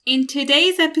In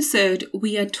today's episode,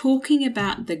 we are talking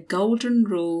about the golden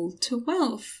rule to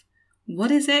wealth. What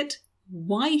is it?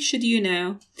 Why should you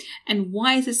know? And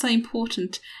why is it so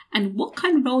important? And what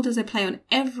kind of role does it play on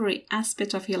every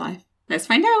aspect of your life? Let's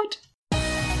find out.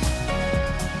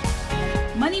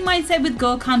 Money Mindset with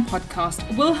Gul Khan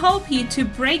podcast will help you to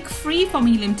break free from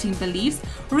your limiting beliefs,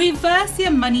 reverse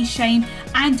your money shame,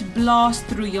 and blast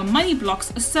through your money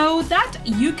blocks so that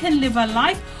you can live a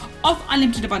life of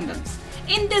unlimited abundance.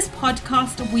 In this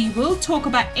podcast, we will talk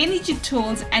about energy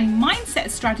tools and mindset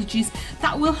strategies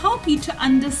that will help you to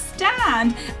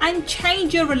understand and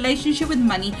change your relationship with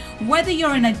money, whether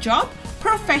you're in a job,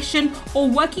 profession, or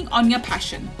working on your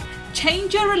passion.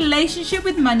 Change your relationship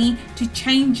with money to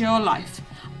change your life.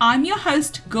 I'm your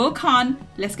host, Gul Khan.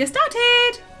 Let's get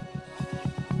started.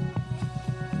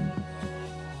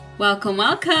 Welcome.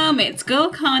 It's Gul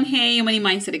Khan here, your money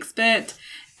mindset expert.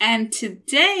 And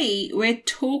today we're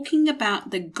talking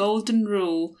about the golden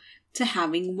rule to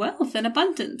having wealth and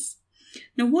abundance.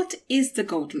 Now, what is the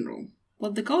golden rule?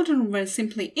 Well, the golden rule very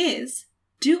simply is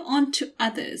do unto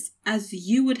others as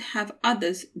you would have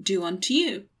others do unto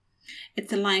you.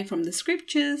 It's a line from the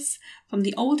scriptures, from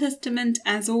the Old Testament,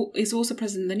 as is also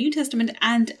present in the New Testament,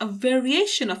 and a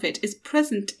variation of it is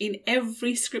present in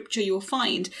every scripture you'll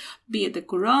find, be it the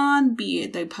Quran, be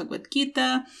it the Bhagavad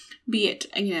Gita, be it,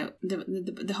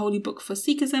 the holy book for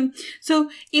Sikhism. So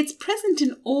it's present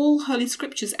in all holy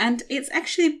scriptures, and it's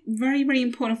actually very, very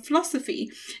important philosophy.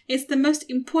 It's the most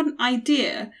important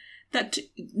idea that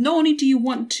not only do you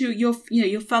want to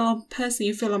your fellow person,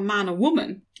 your fellow man or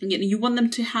woman, you want them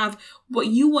to have what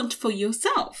you want for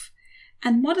yourself.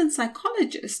 And modern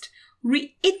psychologists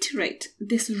reiterate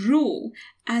this rule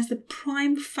as the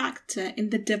prime factor in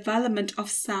the development of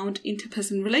sound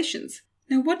interpersonal relations.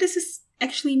 Now, what does this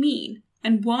actually mean?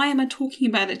 And why am I talking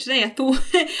about it today?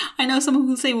 I know some people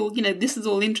will say, well, this is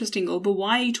all interesting, but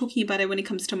why are you talking about it when it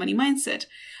comes to money mindset?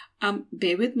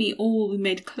 Bear with me, all will be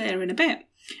made clear in a bit.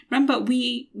 Remember,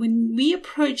 when we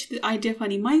approach the idea of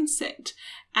money mindset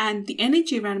and the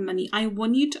energy around money, I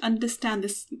want you to understand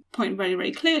this point very,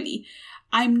 very clearly.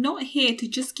 I'm not here to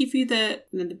just give you the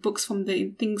books from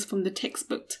the things from the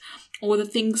textbooks or the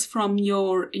things from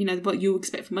your, what you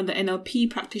expect from other NLP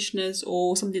practitioners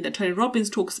or something that Tony Robbins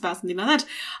talks about, something like that.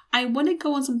 I want to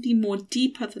go on something more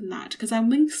deeper than that because I'm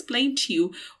going to explain to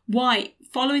you why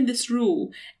following this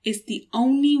rule is the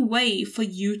only way for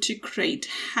you to create,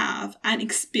 have, and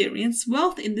experience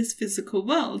wealth in this physical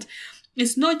world.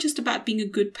 It's not just about being a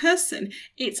good person.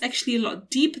 It's actually a lot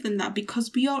deeper than that because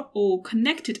we are all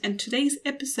connected. And today's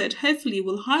episode hopefully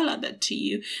will highlight that to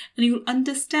you, and you will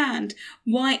understand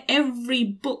why every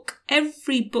book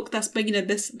that's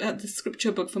the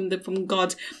scripture book from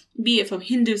God, be it from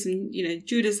Hinduism,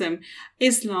 Judaism,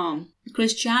 Islam,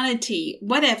 Christianity,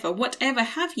 whatever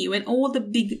have you, and all the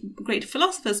big great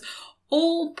philosophers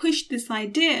all push this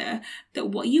idea that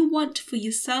what you want for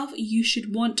yourself, you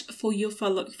should want for your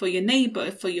fellow, for your neighbor,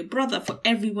 for your brother, for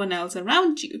everyone else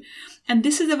around you. And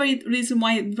this is the very reason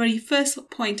why the very first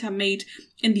point I made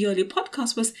in the earlier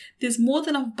podcast was there's more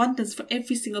than abundance for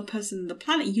every single person on the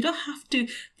planet. You don't have to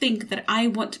think that I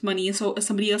want money and so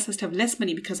somebody else has to have less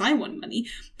money because I want money.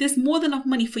 There's more than enough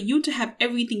money for you to have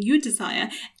everything you desire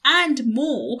and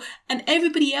more, and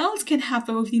everybody else can have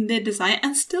everything they desire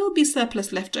and still be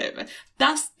surplus left over.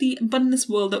 That's the abundance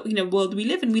world world we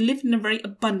live in. We live in a very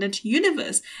abundant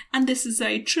universe, and this is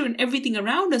very true, and everything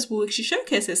around us will actually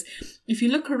showcase this. If you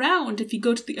look around, if you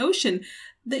go to the ocean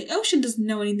doesn't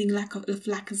know anything lack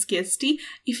and scarcity.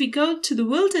 If you go to the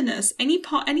wilderness, any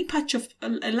patch of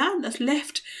land that's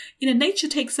left, nature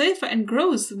takes over and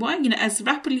grows. Why? As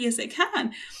rapidly as it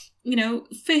can.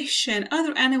 Fish and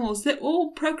other animals, they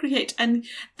all procreate and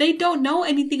they don't know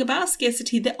anything about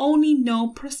scarcity. They only know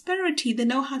prosperity. They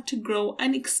know how to grow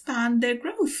and expand their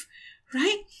growth,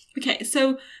 right? Okay,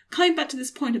 so coming back to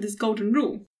this point of this golden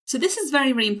rule. So this is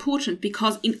very, very important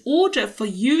because in order for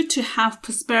you to have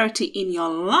prosperity in your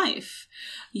life,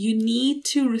 you need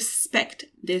to respect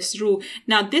this rule.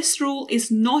 Now, this rule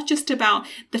is not just about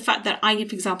the fact that for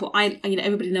example,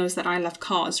 everybody knows that I love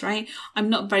cars, right? I'm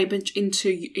not very much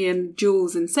into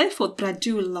jewels and so forth, but I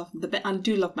do love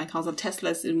my cars. The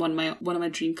Tesla's in one of my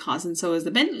dream cars, and so is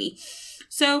the Bentley.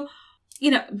 So,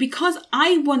 because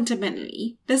I want a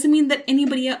Bentley doesn't mean that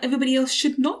everybody else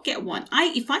should not get one.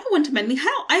 If I want a Bentley,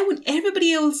 I want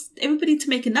everybody to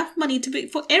make enough money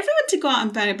for everyone to go out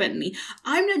and buy a Bentley.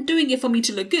 I'm not doing it for me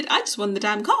to look good. I just want the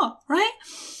damn car, right?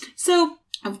 So,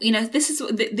 this is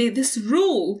this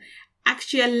rule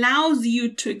actually allows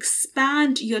you to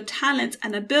expand your talents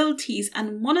and abilities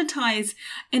and monetize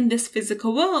in this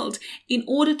physical world in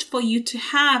order for you to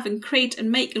have and create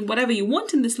and make and whatever you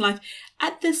want in this life,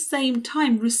 at the same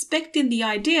time respecting the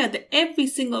idea that every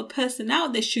single person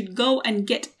out there should go and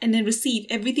get and then receive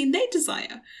everything they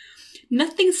desire.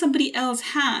 Nothing somebody else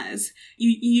has,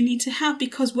 you need to have,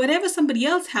 because whatever somebody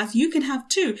else has, you can have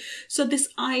too. So this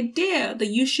idea that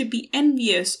you should be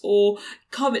envious or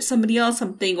covet somebody else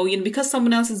something, or, because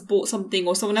someone else has bought something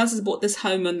or someone else has bought this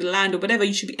home on the land or whatever,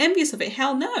 you should be envious of it.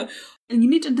 Hell no. And you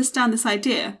need to understand this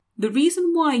idea. The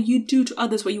reason why you do to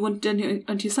others what you want done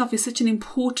unto yourself is such an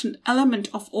important element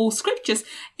of all scriptures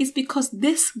is because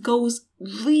this goes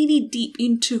really deep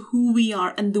into who we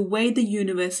are and the way the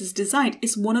universe is designed.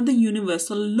 It's one of the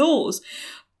universal laws.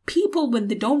 People, when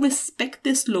they don't respect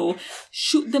this law,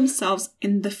 shoot themselves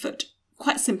in the foot,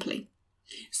 quite simply.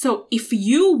 So if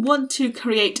you want to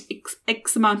create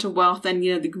X amount of wealth, and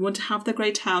you want to have the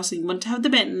great house, and you want to have the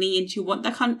Bentley, and you want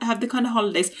to have the kind of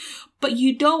holidays, but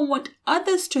you don't want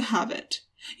others to have it,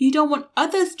 you don't want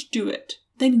others to do it,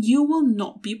 then you will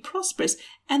not be prosperous.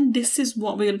 And this is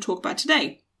what we're going to talk about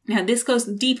today. Now, this goes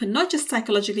deeper, not just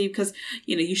psychologically, because,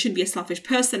 you shouldn't be a selfish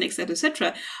person, etc.,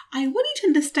 etc. I want you to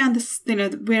understand this,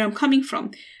 where I'm coming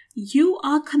from. You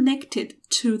are connected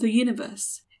to the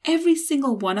universe. Every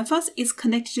single one of us is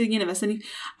connected to the universe. And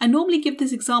I normally give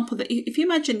this example that if you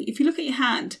look at your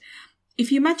hand,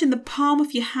 if you imagine the palm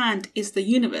of your hand is the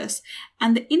universe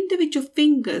and the individual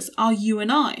fingers are you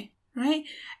and I, right?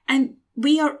 And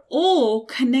we are all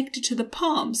connected to the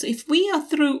palm. So if we are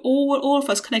through all of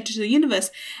us connected to the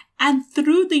universe, and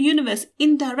through the universe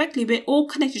indirectly, we're all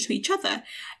connected to each other.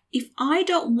 If I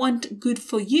don't want good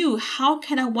for you, how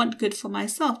can I want good for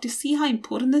myself? Do you see how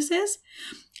important this is?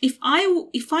 If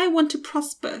I want to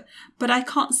prosper, but I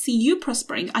can't see you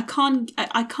prospering, I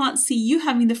can't see you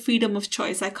having the freedom of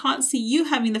choice, I can't see you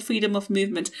having the freedom of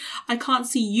movement, I can't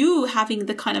see you having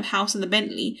the kind of house and the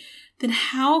Bentley, then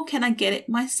how can I get it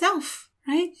myself,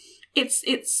 right?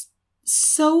 It's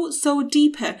so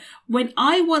deeper. When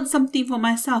I want something for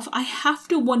myself, I have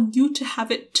to want you to have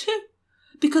it too.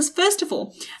 Because first of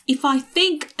all, if I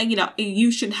think,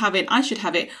 you should have it, I should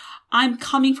have it, I'm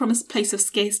coming from a place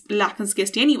of lack and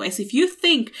scarcity anyway. So if you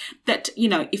think that,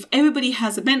 if everybody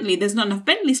has a Bentley, there's not enough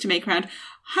Bentleys to make around,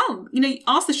 how?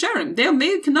 Ask the showroom. They'll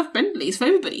make enough Bentleys for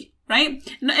everybody, right?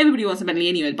 Not everybody wants a Bentley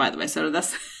anyway, by the way. So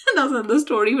that's another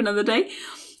story for another day.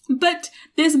 But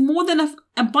there's more than enough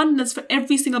abundance for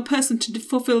every single person to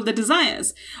fulfill their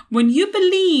desires. When you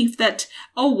believe that,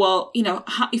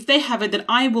 if they have it, then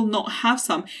I will not have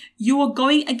some, you are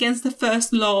going against the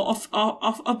first law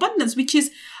of abundance, which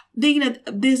is,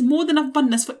 there's more than enough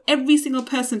abundance for every single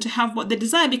person to have what they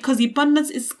desire, because the abundance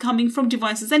is coming from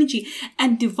Device's energy,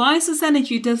 and Device's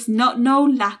energy does not know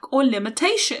lack or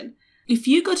limitation. If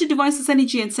you go to Device's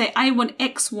energy and say, I want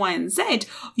X, Y, and Z,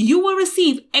 you will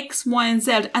receive X, Y, and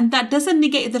Z. And that doesn't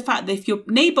negate the fact that if your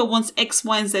neighbor wants X,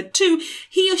 Y, and Z too,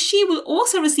 he or she will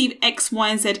also receive X, Y,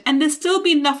 and Z. And there'll still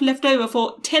be enough left over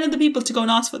for 10 other people to go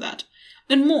and ask for that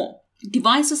and more.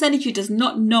 Device's energy does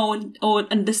not know or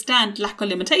understand lack or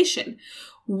limitation.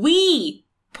 We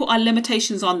put our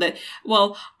limitations on that.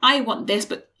 Well, I want this,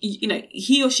 but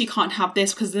he or she can't have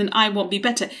this because then I won't be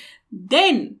better.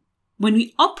 Then when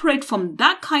we operate from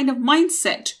that kind of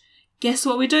mindset, guess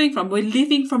what we're doing from? We're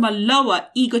living from a lower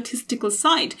egotistical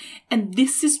side. And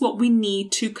this is what we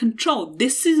need to control.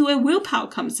 This is where willpower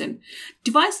comes in.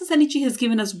 Device's energy has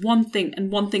given us one thing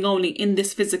and one thing only in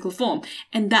this physical form.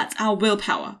 And that's our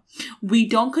willpower. We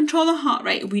don't control our heart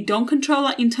rate. We don't control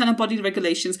our internal body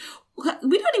regulations.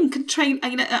 We don't even control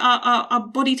our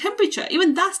body temperature.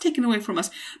 Even that's taken away from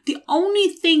us. The only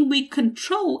thing we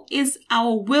control is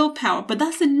our willpower. But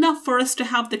that's enough for us to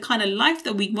have the kind of life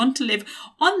that we want to live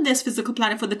on this physical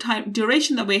planet for the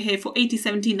duration that we're here for 80,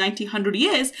 70, 90, 100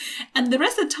 years. And the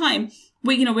rest of the time,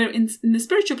 we're in the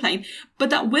spiritual plane. But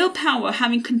that willpower,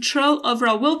 having control over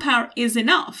our willpower, is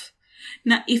enough.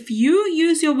 Now, if you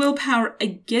use your willpower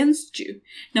against you,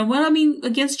 now what I mean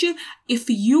against you, if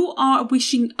you are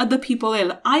wishing other people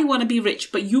ill, I want to be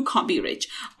rich, but you can't be rich.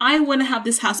 I want to have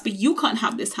this house, but you can't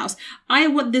have this house. I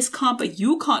want this car, but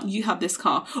you have this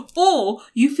car. Or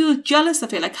you feel jealous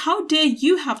of it. Like, how dare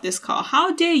you have this car?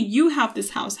 How dare you have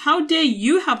this house? How dare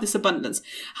you have this abundance?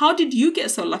 How did you get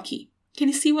so lucky? Can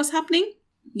you see what's happening?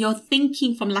 You're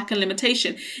thinking from lack and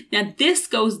limitation. Now, this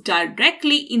goes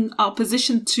directly in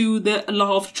opposition to the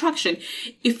law of attraction.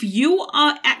 If you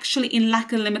are actually in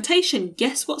lack and limitation,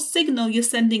 guess what signal you're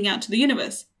sending out to the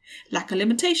universe? Lack of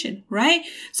limitation, right?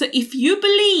 So if you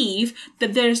believe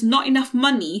that there's not enough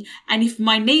money, and if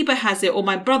my neighbor has it, or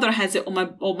my brother has it,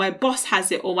 or my boss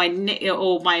has it, or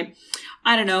my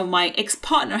I don't know, my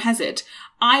ex-partner has it,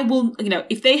 I will,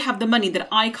 if they have the money, then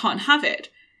I can't have it.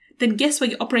 Then guess what?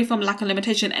 You operate from lack of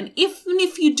limitation. And even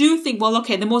if you do think, well,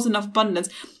 okay, there was enough abundance,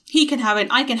 he can have it,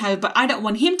 I can have it, but I don't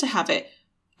want him to have it.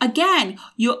 Again,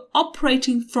 you're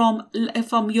operating from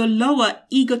your lower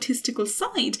egotistical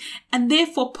side, and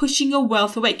therefore pushing your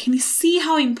wealth away. Can you see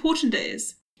how important it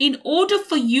is? In order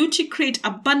for you to create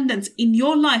abundance in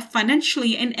your life,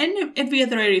 financially, and in every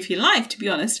other area of your life, to be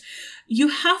honest, you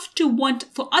have to want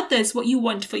for others what you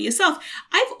want for yourself.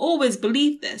 I've always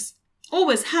believed this.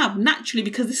 Always have, naturally,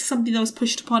 because this is something that was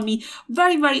pushed upon me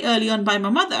very, very early on by my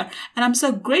mother. And I'm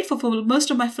so grateful for most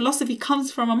of my philosophy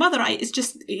comes from my mother.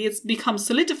 It's become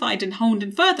solidified and honed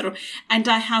in further. And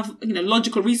I have,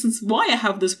 logical reasons why I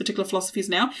have those particular philosophies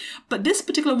now. But this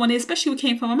particular one, especially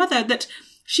came from my mother, that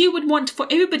she would want for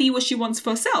everybody what she wants for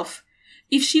herself.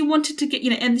 If she wanted to get,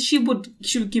 and she would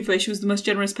give away. She was the most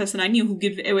generous person I knew who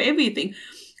gave away everything.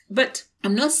 But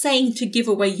I'm not saying to give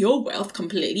away your wealth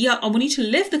completely. I want you to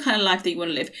live the kind of life that you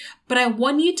want to live. But I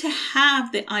want you to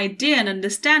have the idea and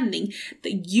understanding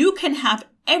that you can have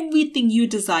everything you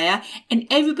desire and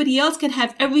everybody else can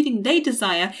have everything they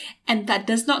desire. And that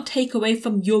does not take away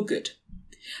from your good.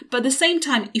 But at the same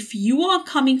time, if you are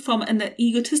coming from an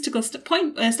egotistical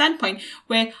standpoint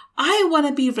where I want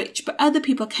to be rich, but other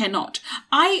people cannot,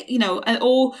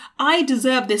 or I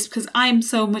deserve this because I'm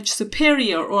so much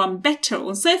superior or I'm better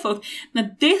or so forth.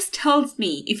 Now, this tells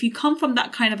me, if you come from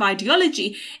that kind of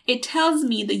ideology, it tells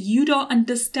me that you don't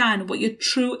understand what your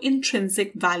true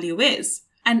intrinsic value is.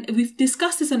 And we've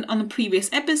discussed this on a previous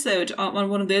episode, on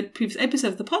one of the previous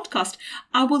episodes of the podcast.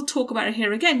 I will talk about it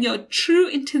here again. Your true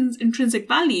intrinsic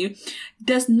value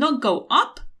does not go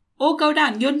up or go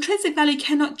down. Your intrinsic value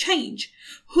cannot change.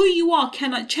 Who you are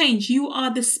cannot change. You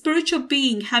are the spiritual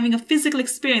being having a physical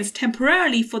experience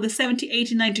temporarily for the 70,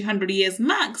 80, 90, 100 years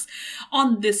max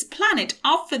on this planet.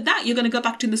 After that, you're going to go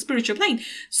back to the spiritual plane.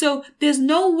 So there's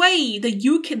no way that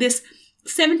you can, this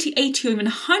 70, 80, or even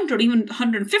 100, even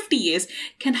 150 years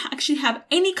can actually have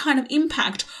any kind of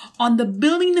impact on the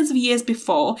billions of years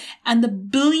before and the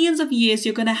billions of years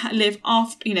you're going to live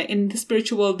after, in the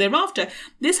spiritual world thereafter.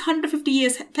 This 150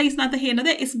 years plays neither here nor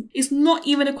there. It's not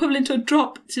even equivalent to a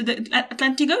drop to the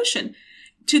Atlantic Ocean.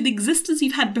 To the existence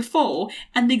you've had before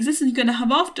and the existence you're going to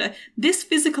have after. This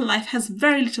physical life has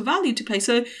very little value to play.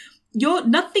 So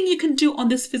nothing you can do on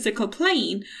this physical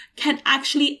plane can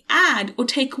actually add or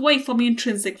take away from your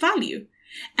intrinsic value.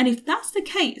 And if that's the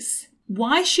case,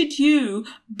 why should you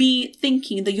be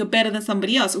thinking that you're better than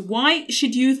somebody else? Why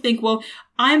should you think, well,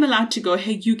 I'm allowed to go,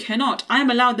 hey, you cannot. I'm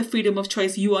allowed the freedom of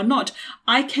choice, you are not.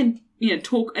 I can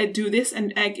talk, do this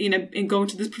and go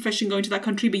into this profession, go into that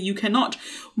country, but you cannot.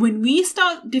 When we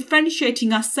start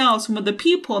differentiating ourselves from other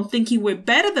people and thinking we're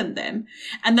better than them,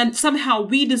 and then somehow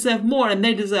we deserve more and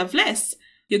they deserve less,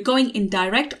 you're going in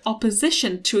direct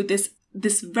opposition to this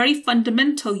very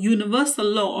fundamental universal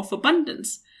law of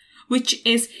abundance, which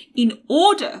is in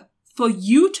order for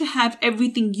you to have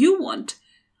everything you want,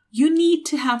 you need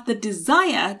to have the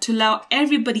desire to allow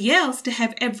everybody else to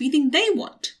have everything they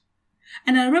want.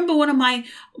 And I remember one of my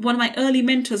early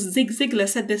mentors, Zig Ziglar,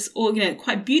 said this,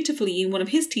 quite beautifully in one of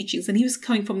his teachings. And he was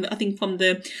coming from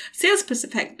the sales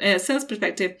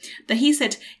perspective, that he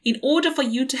said, in order for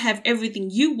you to have everything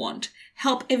you want,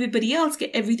 help everybody else get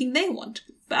everything they want.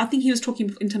 But I think he was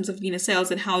talking in terms of,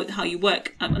 sales and how you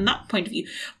work on that point of view.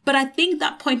 But I think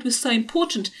that point was so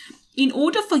important. In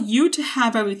order for you to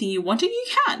have everything you want, and you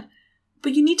can,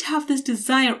 but you need to have this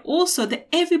desire also that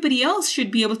everybody else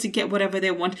should be able to get whatever they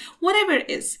want, whatever it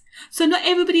is. So not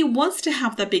everybody wants to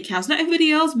have that big house. Not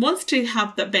everybody else wants to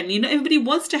have that Bentley. Not everybody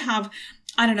wants to have,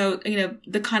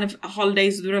 the kind of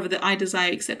holidays, whatever that I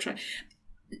desire, etc.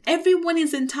 Everyone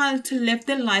is entitled to live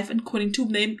their life according to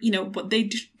them, what they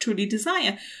truly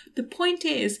desire. The point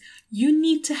is, you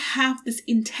need to have this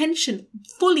intention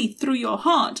fully through your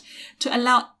heart to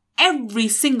allow every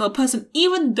single person,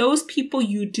 even those people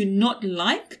you do not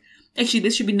like. Actually,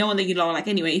 this should be no one that you don't like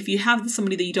anyway. If you have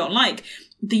somebody that you don't like,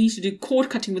 then you should do cord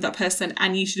cutting with that person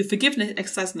and you should do forgiveness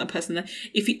exercise with that person.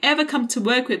 If you ever come to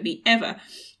work with me, ever,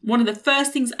 one of the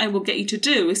first things I will get you to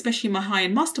do, especially in my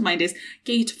high-end mastermind, is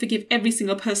get you to forgive every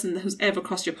single person who's ever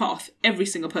crossed your path. Every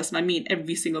single person. I mean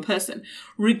every single person.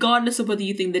 Regardless of whether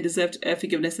you think they deserve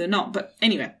forgiveness or not. But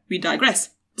anyway, we digress.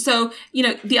 So,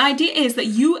 the idea is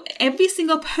that every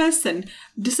single person,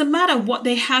 doesn't matter what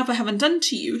they have or haven't done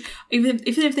to you, even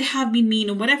if they have been mean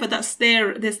or whatever, that's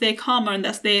their karma and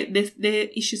that's their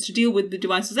issues to deal with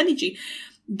Divine Source energy.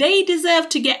 they deserve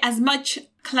to get as much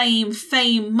claim,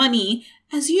 fame, money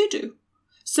as you do.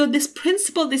 So this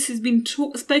principle, this has been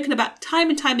spoken about time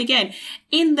and time again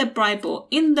in the Bible,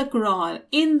 in the Quran,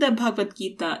 in the Bhagavad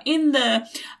Gita, in the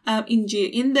Injil,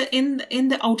 in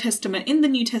the Old Testament, in the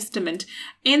New Testament,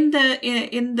 in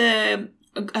the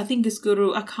I think it's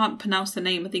Guru, I can't pronounce the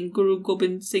name, I think Guru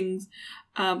Gobind Singh's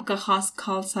Kahas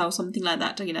Khalsa or something like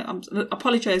that. I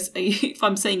apologize if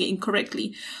I'm saying it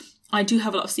incorrectly. I do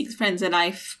have a lot of Sikh friends and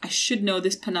I should know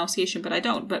this pronunciation, but I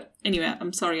don't. But anyway,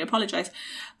 I'm sorry, I apologize.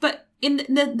 But in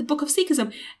the book of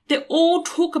Sikhism, they all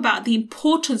talk about the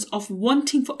importance of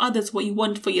wanting for others what you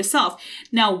want for yourself.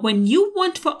 Now, when you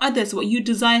want for others what you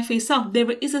desire for yourself, there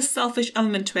is a selfish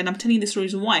element to it. And I'm telling you this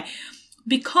reason why.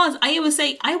 Because I always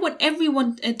say, I want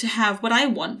everyone to have what I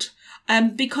want.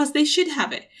 Because they should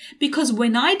have it. Because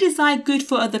when I desire good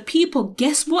for other people,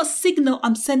 guess what signal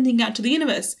I'm sending out to the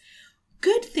universe?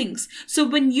 Good things. So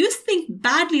when you think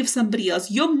badly of somebody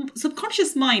else, your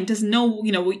subconscious mind doesn't know,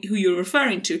 who you're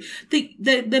referring to. The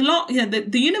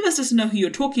universe doesn't know who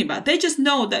you're talking about. They just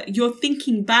know that you're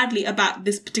thinking badly about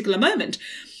this particular moment.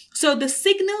 So the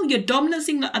signal, your dominant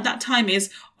signal at that time is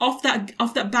of that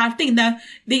bad thing. Now,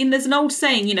 there's an old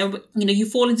saying, you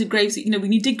fall into graves.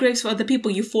 When you dig graves for other people,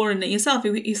 you fall in it yourself.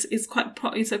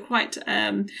 It's a quite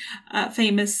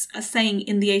famous saying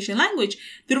in the Asian language.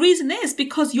 The reason is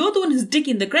because you're the one who's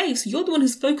digging the graves. You're the one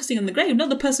who's focusing on the grave, not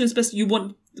the person you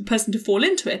want the person to fall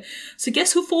into it. So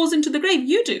guess who falls into the grave?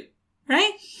 You do,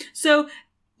 right? So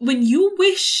when you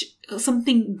wish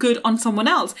something good on someone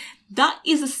else, that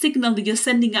is a signal that you're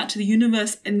sending out to the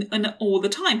universe and all the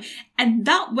time. And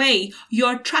that way,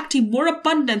 you're attracting more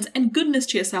abundance and goodness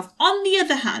to yourself. On the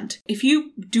other hand, if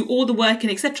you do all the work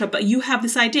and etc., but you have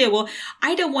this idea, well,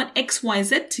 I don't want X, Y,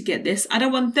 Z to get this. I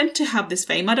don't want them to have this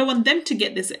fame. I don't want them to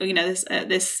get this,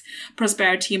 this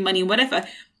prosperity and money, whatever.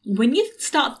 When you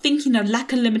start thinking of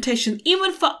lack and limitation,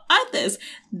 even for others,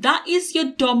 that is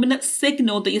your dominant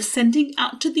signal that you're sending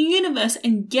out to the universe.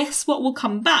 And guess what will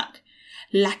come back?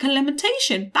 Lack and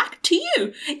limitation back to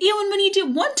you. Even when you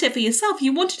didn't want it for yourself,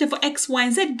 you wanted it for X, Y,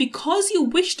 and Z because you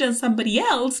wished on somebody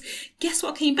else. Guess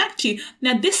what came back to you?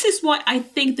 Now, this is why I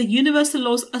think the universal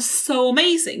laws are so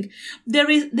amazing.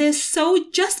 They're so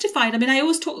justified. I mean,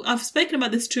 I've spoken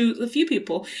about this to a few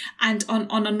people and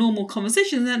on a normal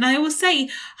conversation, and I always say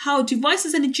how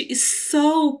devices energy is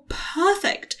so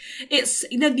perfect. It's,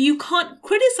 you can't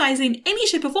criticize in any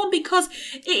shape or form because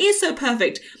it is so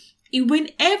perfect.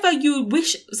 Whenever you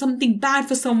wish something bad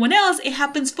for someone else, it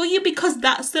happens for you because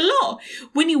that's the law.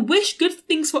 When you wish good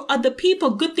things for other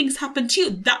people, good things happen to you.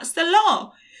 That's the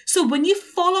law. So when you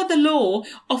follow the law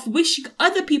of wishing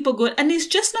other people good, and it's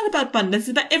just not about abundance,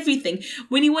 it's about everything.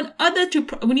 When you want others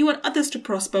to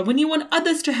prosper, when you want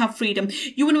others to have freedom,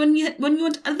 when you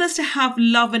want others to have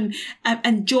love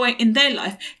and joy in their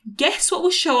life, guess what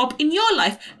will show up in your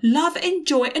life? Love and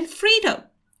joy and freedom.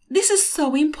 This is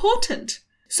so important.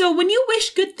 So when you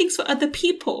wish good things for other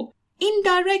people,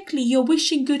 indirectly you're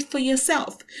wishing good for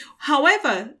yourself.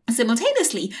 However,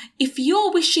 simultaneously, if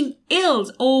you're wishing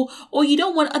ill or you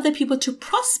don't want other people to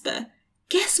prosper,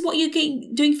 guess what you're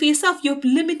doing for yourself? You're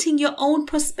limiting your own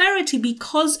prosperity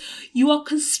because you are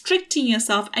constricting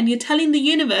yourself and you're telling the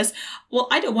universe, well,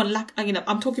 I don't want lack,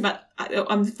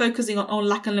 I'm focusing on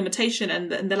lack and limitation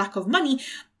and the lack of money.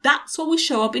 That's what will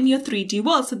show up in your 3D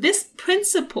world. So this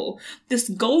principle, this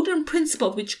golden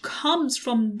principle, which comes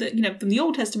from the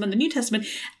Old Testament, the New Testament,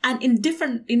 and in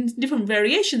different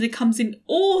variations, it comes in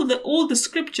all the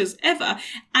scriptures ever,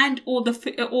 and all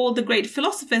the great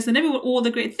philosophers and all the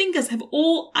great thinkers have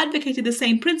all advocated the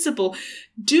same principle.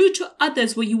 Do to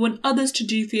others what you want others to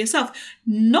do for yourself.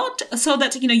 Not so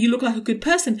that, you look like a good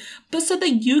person, but so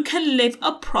that you can live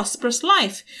a prosperous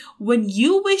life. When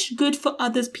you wish good for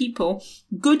others people,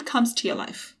 good comes to your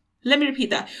life. Let me repeat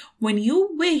that. When you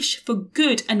wish for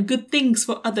good and good things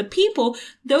for other people,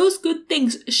 those good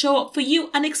things show up for you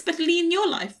unexpectedly in your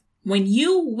life. When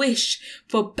you wish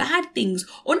for bad things,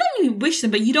 or not even wish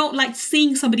them, but you don't like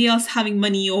seeing somebody else having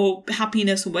money or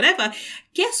happiness or whatever,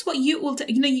 guess what? You will,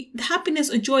 the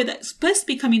happiness or joy that's supposed to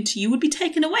be coming to you would be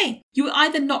taken away. You will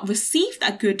either not receive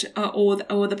that good or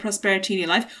the prosperity in your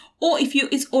life, or if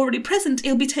it's already present,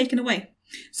 it'll be taken away.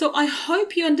 So I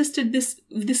hope you understood this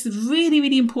really,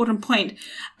 really important point,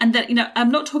 and that,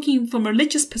 I'm not talking from a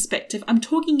religious perspective. I'm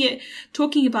talking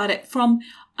about it from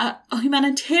a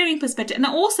humanitarian perspective, and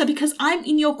also because I'm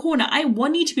in your corner. I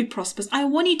want you to be prosperous. I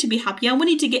want you to be happy. I want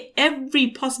you to get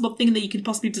every possible thing that you can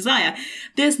possibly desire.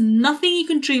 There's nothing you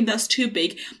can dream that's too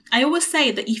big. I always say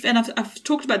that and I've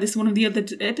talked about this in one of the other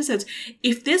episodes,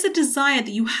 if there's a desire that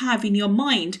you have in your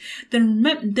mind, then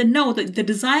know that the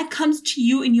desire comes to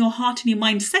you in your heart and your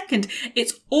mind second.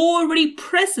 It's already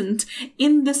present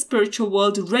in the spiritual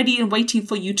world, ready and waiting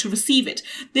for you to receive it.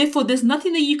 Therefore, there's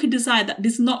nothing that you could desire that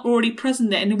is not already present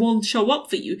there and it won't show up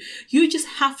for you. You just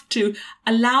have to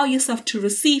allow yourself to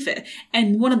receive it.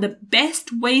 And one of the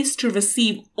best ways to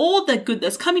receive all the good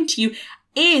that's coming to you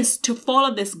is to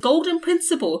follow this golden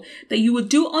principle that you would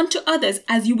do unto others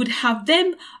as you would have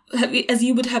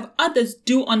others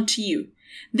do unto you.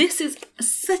 This is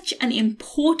such an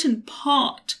important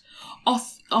part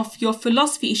of your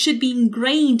philosophy. It should be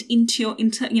ingrained into your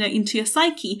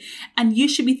psyche, and you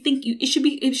should be thinking,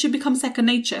 it should become second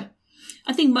nature.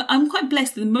 I think I'm quite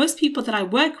blessed that most people that I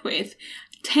work with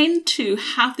tend to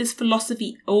have this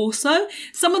philosophy also.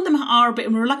 Some of them are a bit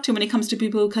reluctant when it comes to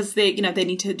people because they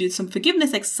need to do some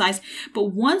forgiveness exercise.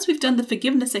 But once we've done the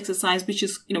forgiveness exercise, which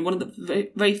is, one of the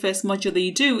very first module that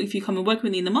you do if you come and work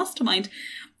with me in the mastermind,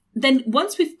 then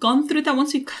once we've gone through that,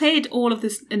 once we've cleared all of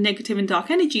this negative and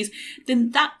dark energies, then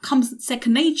that comes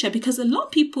second nature, because a lot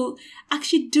of people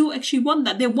actually want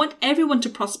that. They want everyone to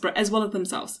prosper as well as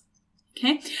themselves.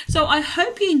 Okay, so I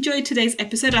hope you enjoyed today's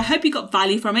episode. I hope you got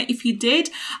value from it. If you did,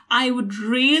 I would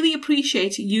really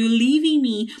appreciate you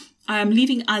leaving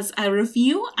us a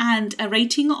review and a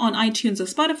rating on iTunes or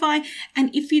Spotify. And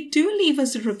if you do leave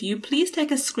us a review, please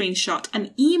take a screenshot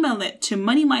and email it to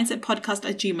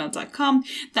moneymindsetpodcast@gmail.com.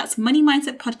 That's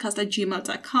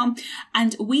moneymindsetpodcast@gmail.com.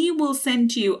 And we will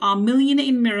send you our Millionaire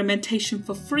in Mirror meditation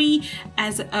for free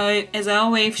as our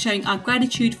way of showing our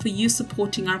gratitude for you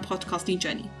supporting our podcasting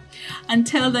journey.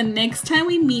 Until the next time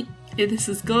we meet, this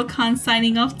is Gul Khan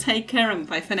signing off. Take care and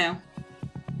bye for now.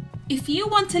 If you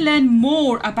want to learn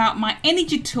more about my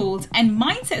energy tools and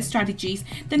mindset strategies,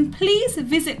 then please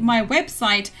visit my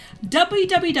website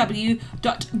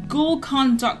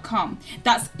www.gulkhan.com.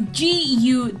 That's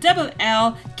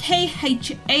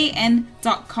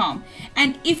GULLKHAN.com.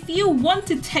 And if you want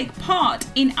to take part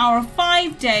in our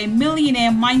 5-day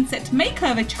Millionaire Mindset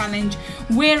Makeover Challenge,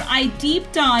 where I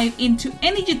deep dive into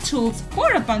energy tools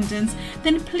for abundance,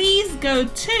 then please go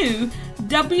to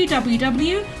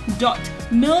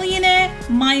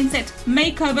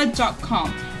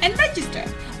www.millionairemindsetmakeover.com and register.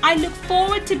 I look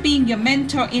forward to being your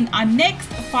mentor in our next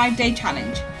 5-day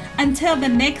challenge. Until the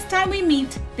next time we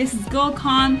meet, this is Gul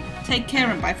Khan. Take care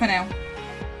and bye for now.